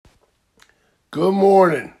Good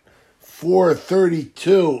morning.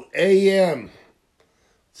 4:32 a.m.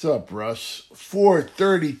 What's up, Russ?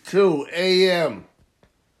 4:32 a.m.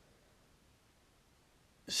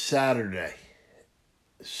 Saturday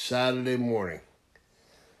morning.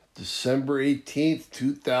 December 18th,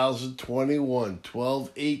 2021.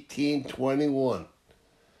 12/18/21.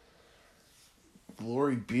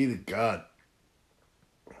 Glory be to God.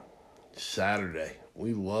 Saturday.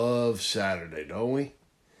 We love Saturday, don't we?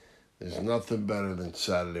 There's nothing better than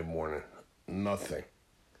Saturday morning. Nothing.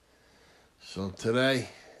 So today,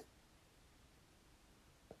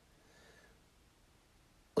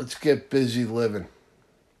 let's get busy living.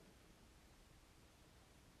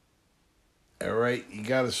 All right? You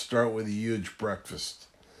got to start with a huge breakfast.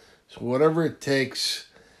 So whatever it takes,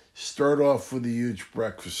 start off with a huge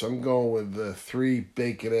breakfast. I'm going with 3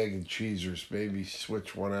 bacon, egg, and cheesers. Maybe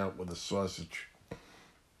switch one out with a sausage.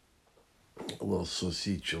 A little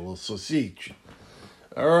sausage.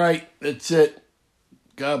 All right, that's it.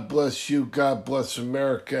 God bless you. God bless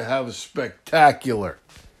America. Have a spectacular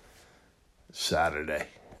Saturday.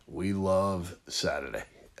 We love Saturday.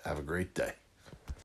 Have a great day.